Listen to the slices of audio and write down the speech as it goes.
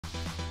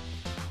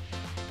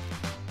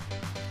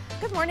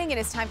Good morning. It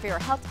is time for your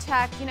health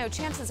check.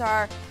 Chances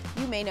are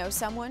you may know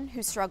someone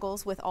who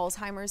struggles with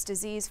Alzheimer's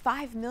disease.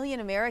 5 million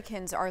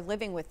Americans are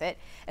living with it.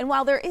 And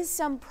while there is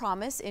some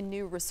promise in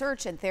new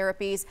research and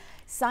therapies,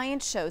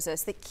 science shows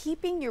us that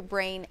keeping your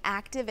brain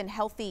active and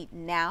healthy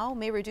now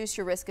may reduce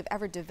your risk of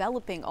ever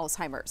developing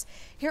Alzheimer's.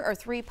 Here are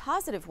 3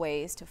 positive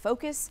ways to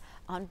focus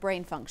on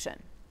brain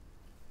function.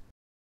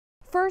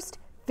 First,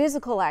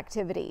 physical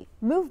activity.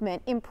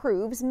 Movement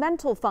improves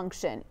mental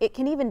function. It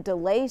can even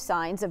delay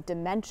signs of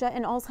dementia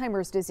and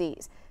Alzheimer's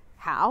disease.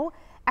 How?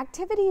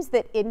 Activities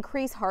that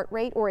increase heart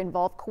rate or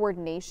involve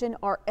coordination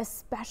are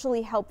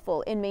especially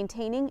helpful in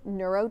maintaining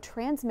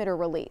neurotransmitter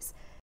release.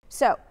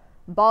 So,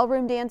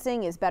 ballroom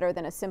dancing is better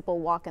than a simple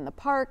walk in the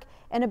park,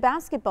 and a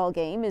basketball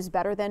game is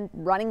better than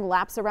running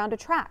laps around a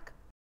track.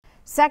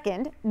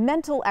 Second,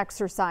 mental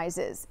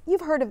exercises.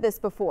 You've heard of this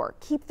before.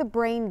 Keep the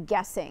brain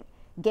guessing.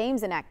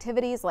 Games and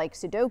activities like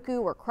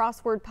Sudoku or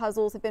crossword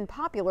puzzles have been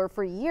popular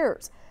for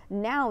years.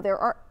 Now there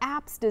are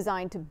apps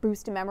designed to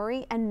boost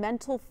memory and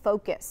mental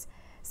focus.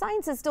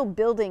 Science is still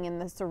building in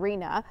this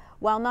arena.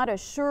 While not a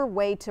sure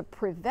way to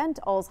prevent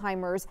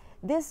Alzheimer's,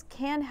 this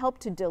can help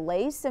to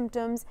delay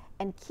symptoms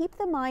and keep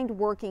the mind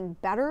working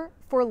better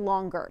for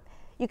longer.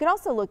 You could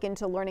also look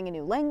into learning a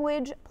new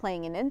language,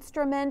 playing an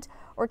instrument,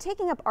 or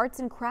taking up arts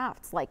and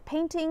crafts like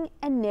painting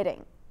and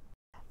knitting.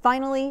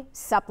 Finally,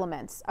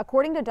 supplements.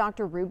 According to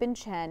Dr. Ruben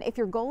Chen, if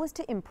your goal is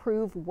to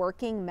improve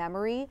working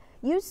memory,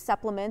 use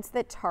supplements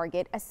that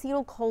target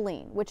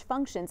acetylcholine, which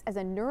functions as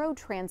a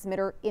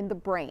neurotransmitter in the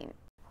brain.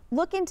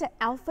 Look into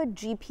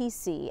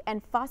alpha-GPC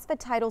and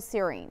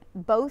phosphatidylserine,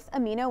 both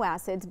amino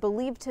acids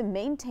believed to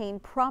maintain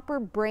proper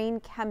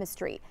brain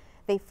chemistry.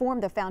 They form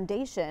the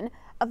foundation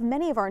of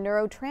many of our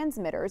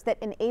neurotransmitters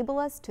that enable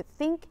us to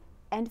think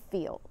and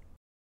feel.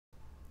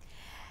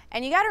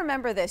 And you got to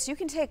remember this, you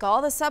can take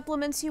all the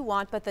supplements you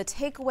want, but the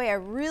takeaway I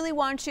really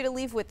want you to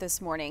leave with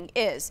this morning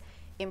is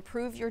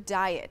improve your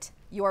diet,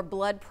 your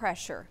blood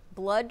pressure,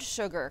 blood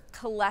sugar,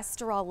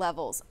 cholesterol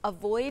levels,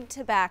 avoid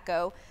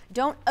tobacco,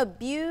 don't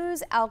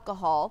abuse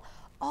alcohol.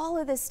 All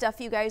of this stuff,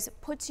 you guys,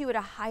 puts you at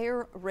a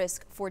higher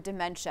risk for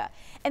dementia.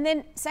 And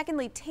then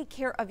secondly, take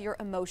care of your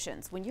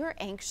emotions. When you're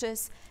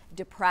anxious,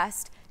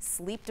 depressed,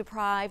 sleep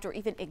deprived, or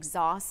even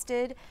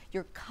exhausted,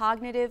 your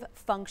cognitive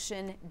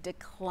function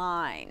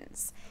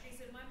declines.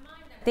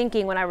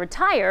 Thinking when I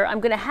retire, I'm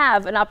going to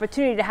have an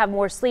opportunity to have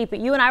more sleep. But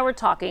you and I were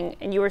talking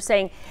and you were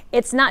saying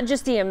it's not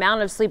just the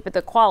amount of sleep, but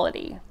the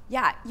quality.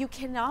 Yeah, you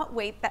cannot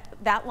wait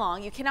that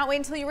long. You cannot wait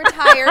until you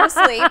retire to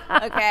sleep,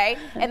 okay?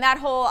 And that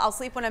whole "I'll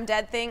sleep when I'm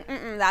dead" thing,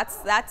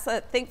 that's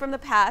a thing from the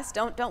past.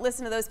 Don't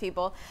listen to those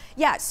people.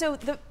 Yeah, so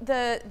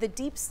the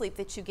deep sleep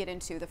that you get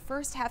into, the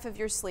first half of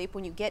your sleep,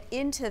 when you get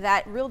into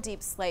that real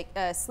deep sleep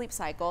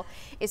cycle,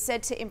 is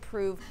said to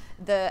improve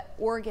the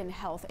organ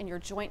health and your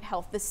joint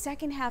health. The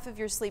second half of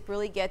your sleep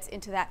really gets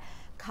into that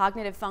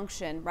cognitive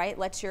function, right?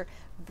 Lets your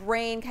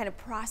brain kind of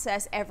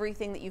process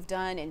everything that you've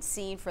done and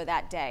seen for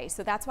that day.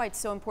 So that's why it's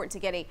so important to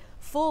get a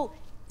full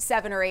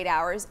 7 or 8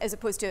 hours as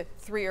opposed to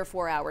 3 or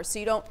 4 hours. So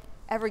you don't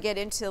ever get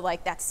into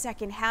like that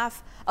second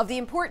half of the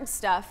important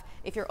stuff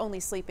if you're only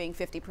sleeping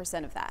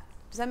 50% of that.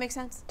 Does that make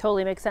sense?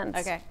 Totally makes sense.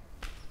 Okay.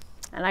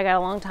 And I got a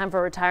long time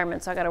for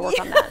retirement, so I got to work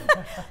on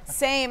that.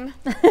 Same.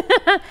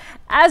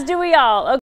 As do we all. Okay.